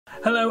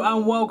Hello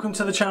and welcome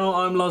to the channel.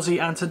 I'm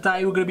Lozzy and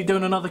today we're going to be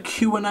doing another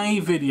Q&A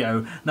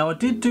video. Now I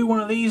did do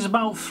one of these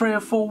about 3 or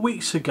 4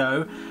 weeks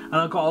ago and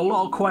I got a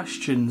lot of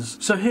questions.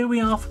 So here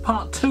we are for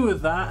part 2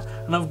 of that,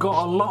 and I've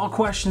got a lot of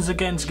questions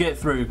again to get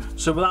through.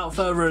 So without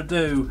further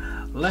ado,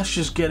 let's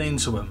just get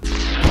into them.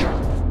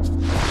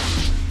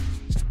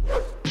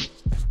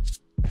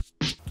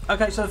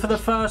 Okay, so for the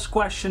first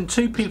question,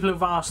 2 people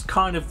have asked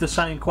kind of the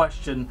same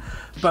question.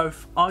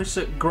 Both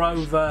Isaac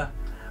Grover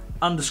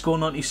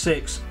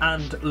 _96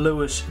 and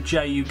Lewis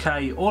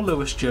JUK or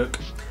Lewis Juk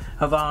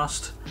have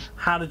asked,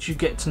 how did you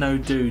get to know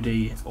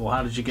Doody, or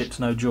how did you get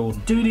to know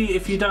Jordan? Doody,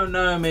 if you don't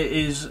know him, it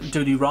is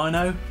Doody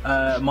Rhino,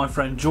 my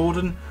friend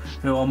Jordan,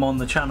 who I'm on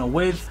the channel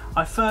with.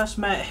 I first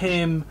met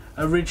him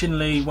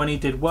originally when he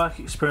did work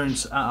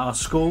experience at our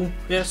school.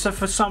 Yeah, so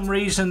for some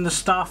reason the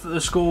staff at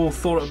the school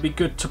thought it would be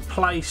good to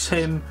place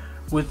him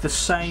with the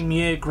same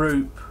year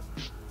group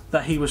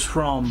that he was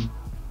from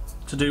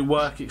to do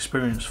work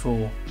experience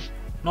for.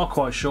 Not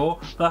quite sure,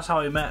 but that's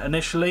how we met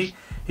initially.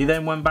 He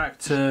then went back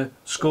to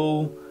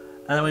school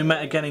and then we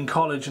met again in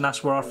college, and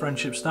that's where our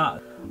friendship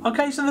started.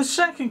 Okay, so the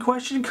second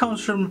question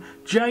comes from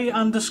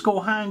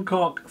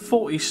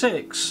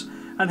J_Hancock46,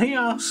 and he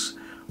asks,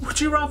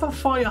 would you rather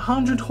fight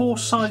 100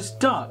 horse-sized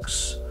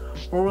ducks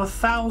or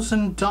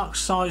 1,000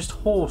 duck-sized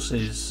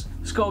horses?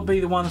 It's got to be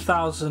the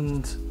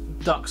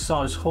 1,000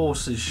 duck-sized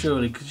horses,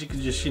 surely, because you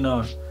could just, you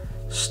know,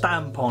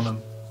 stamp on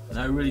them, you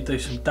know, really do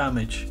some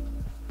damage.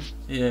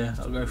 Yeah,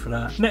 I'll go for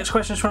that. Next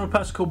question is from a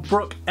person called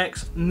Brooke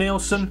X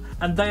Nielsen,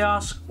 and they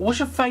ask, what's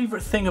your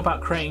favourite thing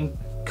about creating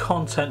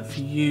content for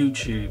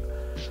YouTube?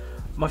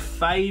 My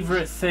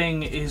favourite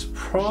thing is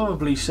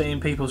probably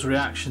seeing people's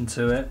reaction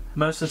to it.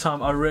 Most of the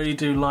time I really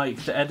do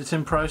like the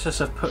editing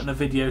process of putting a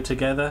video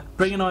together.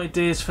 Bringing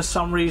ideas for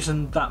some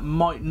reason that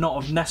might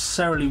not have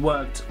necessarily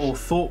worked or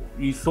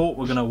you thought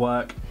were going to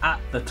work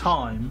at the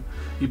time.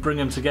 You bring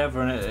them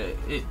together and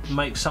it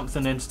makes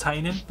something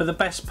entertaining. But the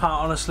best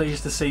part honestly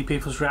is to see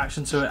people's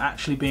reaction to it,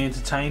 actually being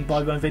entertained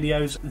by my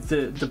videos.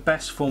 The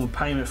best form of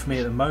payment for me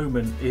at the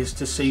moment is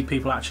to see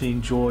people actually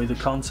enjoy the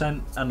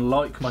content and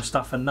like my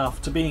stuff enough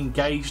to be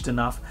engaged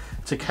enough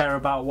to care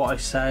about what I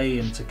say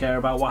and to care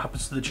about what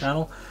happens to the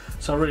channel.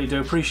 So I really do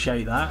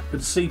appreciate that,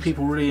 but to see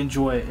people really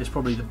enjoy it is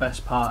probably the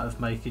best part of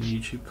making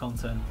YouTube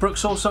content.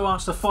 Brooks also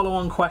asked a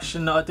follow-on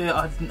question that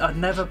I'd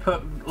never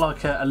put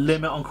like a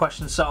limit on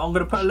questions, so I'm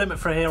going to put a limit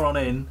for here on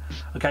in.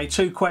 Okay,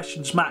 2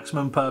 questions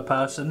maximum per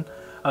person.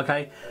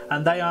 Okay,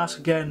 and they ask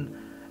again,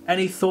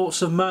 any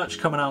thoughts of merch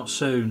coming out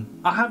soon?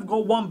 I have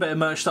got one bit of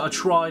merch that I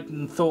tried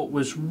and thought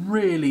was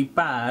really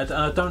bad, and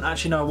I don't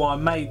actually know why I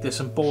made this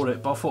and bought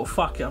it, but I thought,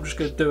 fuck it, I'm just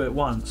going to do it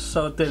once.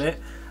 So I did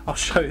it. I'll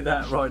show you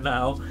that right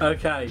now.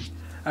 Okay,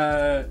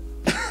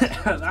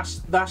 that's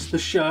the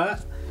shirt.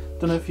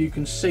 Don't know if you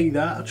can see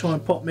that. I'll try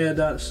and pop my head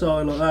out the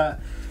side like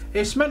that.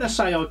 It's meant to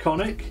say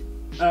iconic.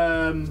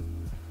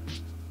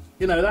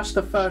 You know, that's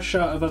the first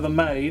shirt I've ever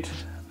made.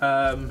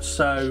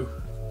 So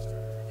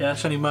yeah,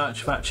 that's any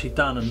merch I've actually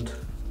done, and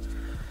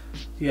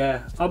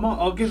yeah,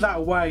 I'll give that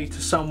away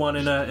to someone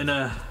in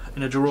a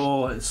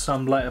drawer at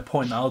some later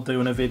point that I'll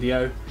do in a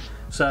video.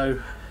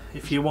 So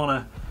if you want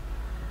a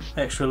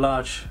extra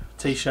large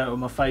t-shirt with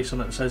my face on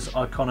it that says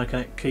iconic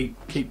and it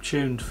keep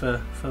tuned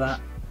for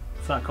that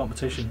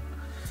competition.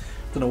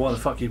 Don't know why the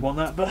fuck you'd want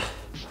that, but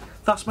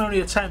that's my only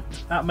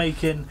attempt at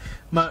making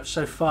merch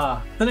so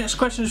far. The next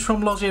question is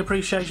from Lozzy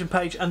Appreciation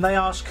Page, and they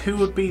ask who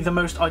would be the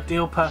most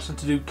ideal person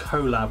to do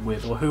collab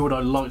with, or who would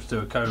I like to do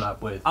a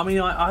collab with. I mean,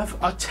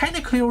 I've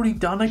technically already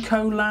done a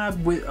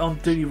collab on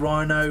Doody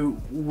Rhino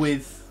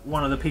with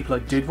one of the people I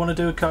did want to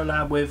do a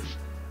collab with,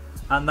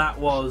 and that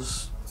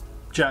was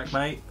Jack,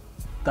 mate.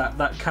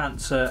 That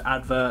cancer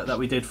advert that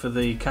we did for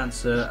the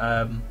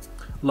cancer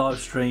live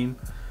stream,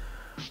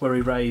 where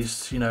he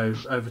raised, you know,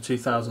 over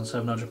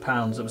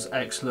 £2,700. It was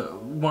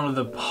excellent. One of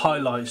the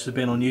highlights of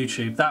being on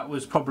YouTube. That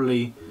was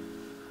probably,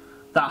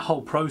 that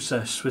whole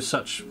process was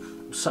such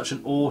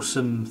an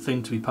awesome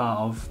thing to be part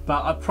of.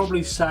 But I'd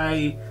probably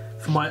say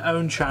for my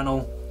own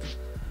channel,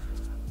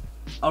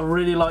 I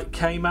really like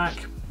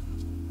K-Mac.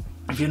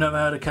 If you've never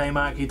heard of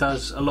K-Mac, he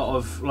does a lot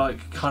of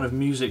like kind of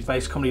music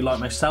based comedy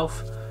like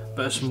myself,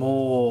 but it's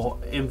more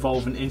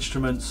involving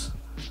instruments.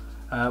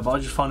 But I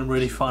just find him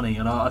really funny,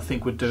 and I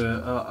think we'd do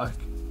a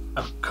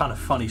kind of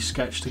funny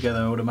sketch together,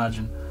 I would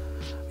imagine.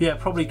 Yeah,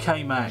 probably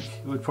K-Mac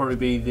would probably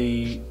be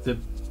the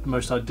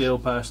most ideal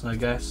person, I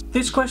guess.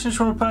 This question is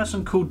from a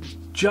person called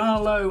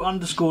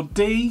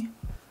Jarlo_D.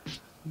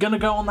 Gonna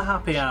go on the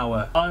happy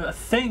hour. I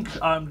think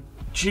I'm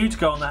due to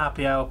go on the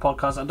happy hour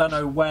podcast. I don't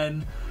know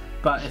when,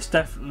 but it's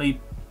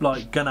definitely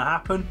like gonna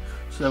happen,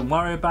 so don't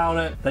worry about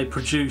it. They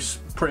produce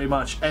pretty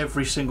much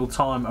every single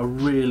time a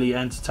really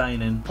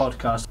entertaining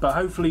podcast, but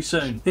hopefully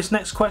soon. This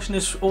next question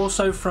is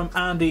also from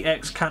Andy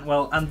X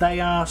Cantwell, and they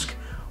ask,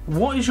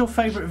 what is your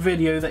favourite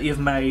video that you've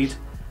made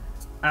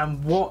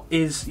and what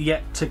is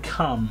yet to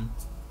come?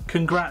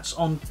 Congrats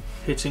on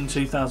hitting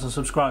 2,000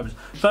 subscribers.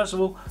 First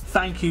of all,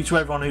 thank you to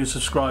everyone who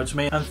subscribed to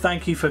me, and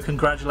thank you for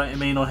congratulating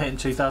me on hitting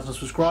 2,000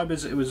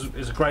 subscribers. It was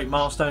a great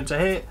milestone to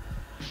hit.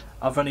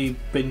 I've only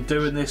been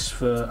doing this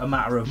for a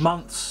matter of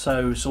months,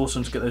 so it's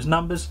awesome to get those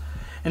numbers.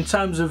 In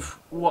terms of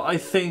what I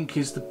think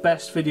is the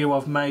best video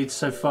I've made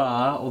so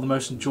far, or the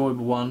most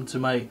enjoyable one to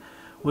make,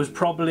 was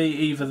probably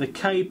either the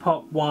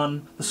K-pop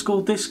one, the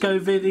school disco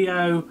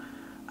video,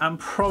 and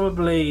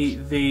probably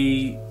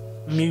the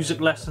music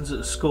lessons at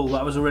the school.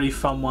 That was a really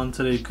fun one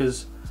to do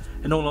because,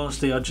 in all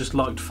honesty, I just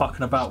liked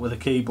fucking about with a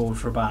keyboard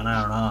for about an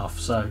hour and a half.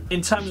 So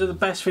in terms of the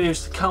best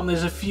videos to come,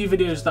 there's a few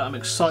videos that I'm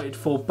excited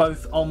for,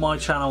 both on my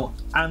channel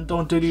and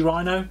on Duty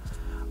Rhino.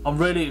 I'm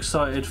really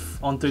excited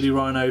on Duty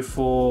Rhino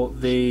for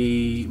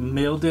the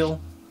meal deal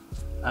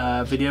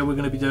video we're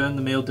going to be doing,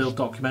 the meal deal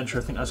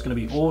documentary. I think that's going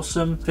to be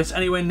awesome. If it's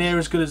anywhere near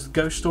as good as the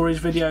ghost stories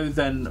video,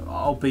 then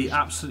I'll be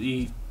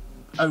absolutely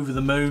over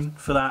the moon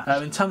for that.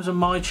 In terms of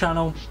my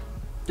channel,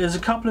 there's a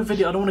couple of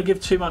videos, I don't want to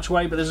give too much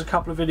away, but there's a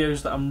couple of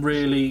videos that I'm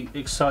really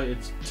excited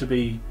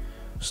to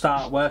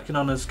start working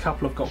on. There's a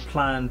couple I've got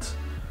planned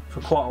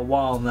for quite a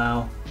while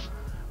now,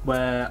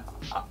 where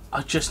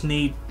I just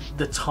need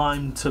the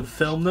time to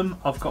film them.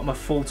 I've got my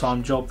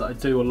full-time job that I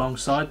do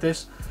alongside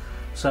this,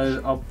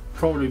 so I'll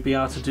probably be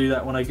able to do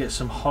that when I get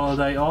some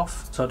holiday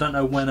off. So I don't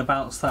know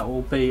whenabouts that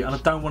will be, and I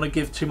don't want to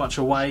give too much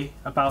away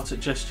about it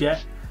just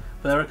yet,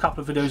 but there are a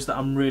couple of videos that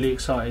I'm really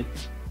excited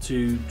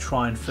to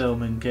try and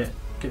film and get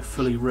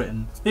fully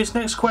written. This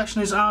next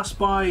question is asked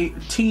by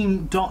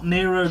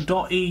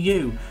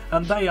team.nero.eu,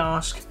 and they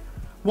ask,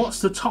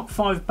 what's the top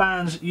 5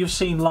 bands you've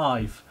seen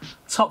live?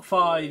 Top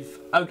 5,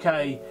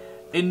 okay,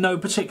 in no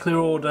particular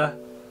order.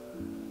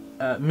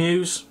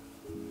 Muse,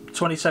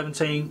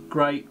 2017,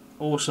 great,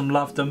 awesome,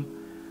 loved them.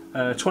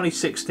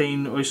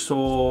 2016 we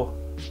saw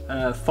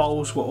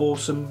Foals, were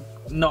awesome,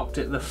 knocked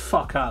it the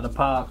fuck out of the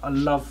park. I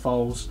love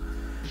Foals.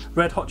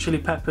 Red Hot Chili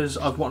Peppers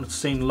I've wanted to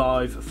see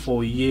live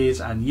for years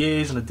and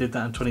years, and I did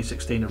that in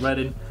 2016 at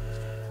Reading.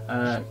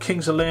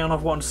 Kings of Leon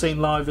I've wanted to see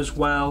live as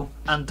well,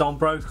 and Don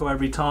Broco.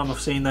 Every time I've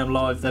seen them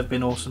live they've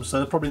been awesome, so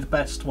they're probably the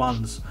best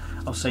ones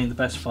I've seen, the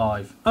best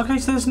 5. Okay,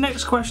 so this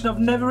next question I've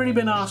never really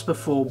been asked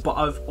before, but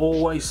I've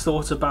always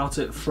thought about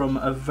it from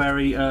a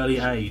very early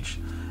age.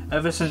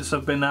 Ever since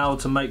I've been able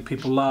to make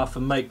people laugh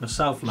and make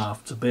myself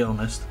laugh, to be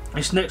honest.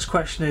 This next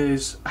question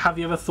is, have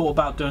you ever thought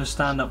about doing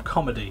stand-up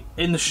comedy?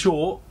 In the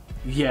short,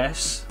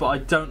 yes, but I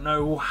don't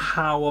know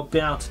how I'll be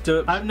able to do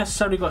it. I haven't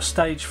necessarily got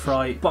stage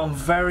fright, but I'm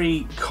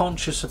very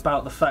conscious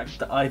about the fact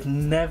that I've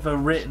never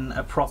written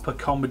a proper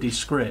comedy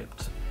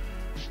script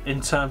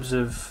in terms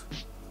of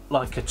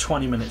like a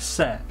 20-minute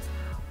set.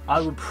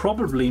 I would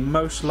probably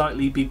most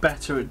likely be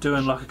better at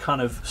doing like a kind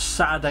of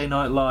Saturday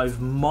Night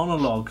Live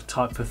monologue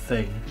type of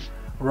thing,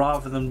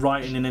 rather than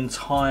writing an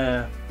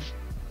entire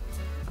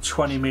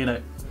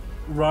 20-minute,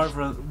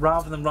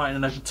 rather than writing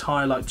an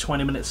entire like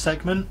 20-minute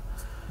segment.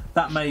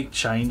 That may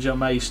change. I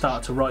may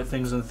start to write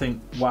things and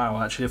think,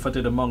 wow, actually if I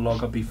did a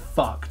monologue I'd be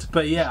fucked.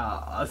 But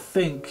yeah, I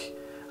think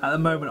at the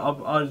moment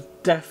I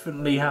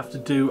definitely have to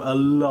do a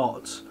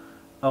lot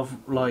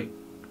of like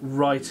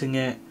writing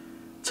it,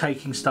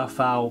 taking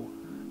stuff out,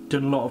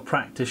 doing a lot of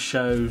practice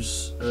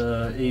shows,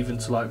 even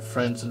to like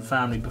friends and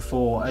family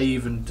before I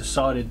even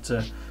decided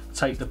to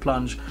take the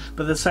plunge.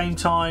 But at the same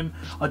time,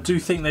 I do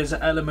think there's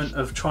an element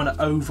of trying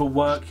to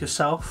overwork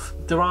yourself.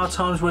 There are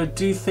times where I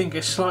do think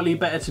it's slightly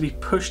better to be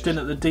pushed in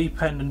at the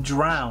deep end and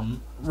drown,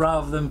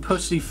 rather than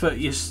pussyfoot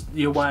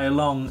your way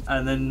along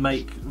and then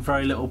make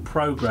very little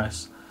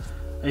progress.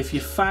 If you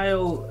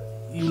fail,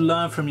 you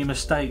learn from your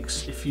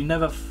mistakes. If you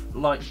never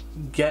like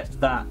get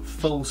that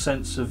full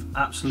sense of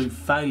absolute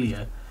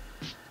failure,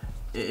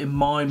 in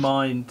my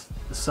mind,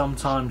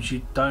 sometimes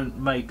you don't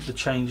make the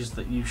changes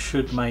that you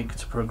should make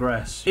to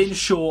progress. In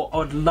short, I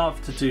would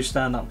love to do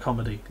stand-up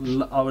comedy.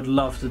 I would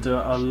love to do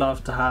it. I'd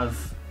love to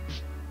have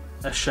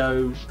a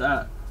show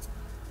that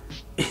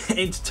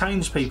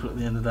entertains people at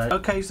the end of the day.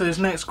 Okay, so this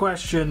next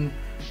question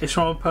is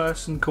from a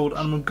person called,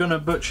 and I'm gonna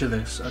butcher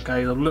this,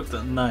 okay, I've looked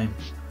at the name.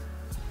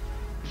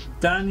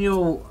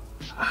 Daniel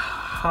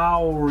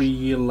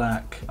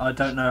Haurielak. I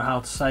don't know how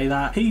to say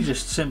that. He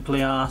just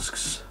simply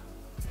asks,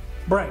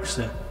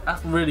 Brexit. I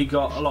haven't really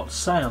got a lot to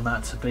say on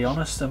that, to be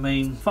honest. I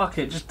mean, fuck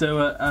it, just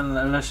do it and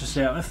let's just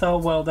see how. If the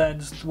whole world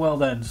ends, the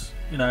world ends.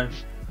 You know,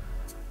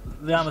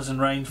 the Amazon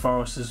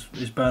rainforest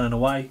is burning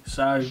away,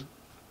 so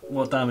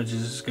what damage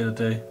is this going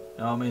to do? You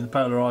know what I mean, the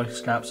polar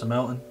ice caps are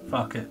melting.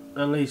 Fuck it.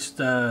 At least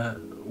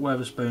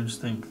Weatherspoons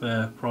think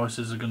their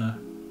prices are going to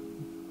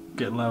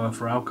get lower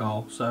for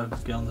alcohol, so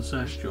get on the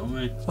search, do you know what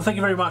I mean? Well, thank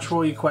you very much for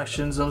all your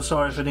questions. I'm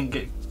sorry if I didn't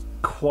get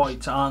quite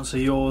to answer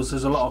yours.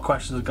 There's a lot of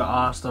questions that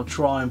got asked. I'll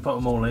try and put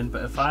them all in,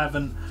 but if I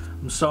haven't,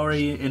 I'm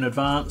sorry in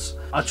advance.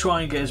 I'll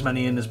try and get as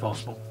many in as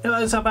possible. Anyway,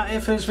 that's about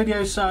it for this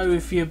video. So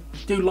if you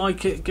do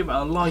like it, give it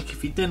a like.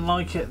 If you didn't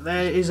like it,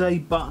 there is a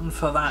button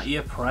for that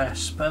you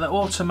press, but that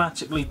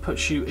automatically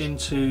puts you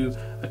into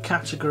a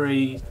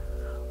category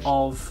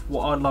of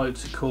what I'd like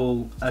to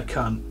call a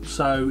cunt.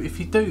 So if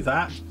you do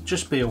that,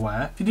 just be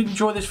aware. If you did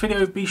enjoy this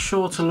video, be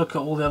sure to look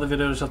at all the other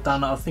videos I've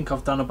done. I think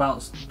I've done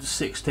about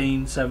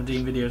 16,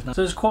 17 videos now,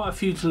 so there's quite a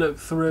few to look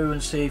through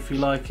and see if you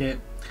like it.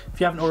 If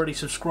you haven't already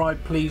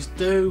subscribed, please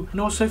do. And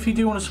also, if you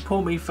do want to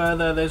support me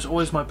further, there's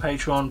always my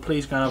Patreon.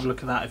 Please go and have a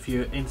look at that if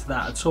you're into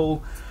that at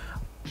all.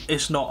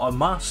 It's not a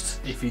must.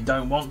 If you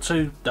don't want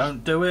to,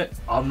 don't do it.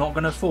 I'm not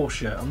going to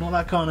force you. I'm not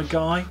that kind of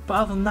guy. But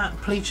other than that,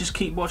 please just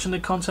keep watching the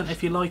content.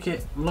 If you like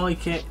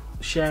it,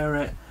 share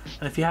it.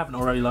 And if you haven't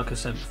already, like I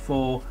said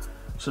before,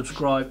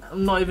 subscribe.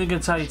 I'm not even going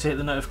to tell you to hit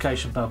the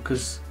notification bell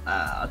because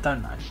I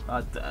don't know.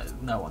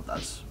 No one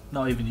does.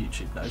 Not even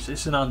YouTube knows.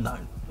 It's an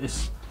unknown.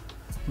 It's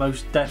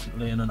most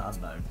definitely an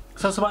unknown.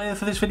 So that's about it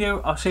for this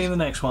video. I'll see you in the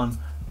next one.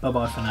 Bye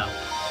bye for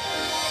now.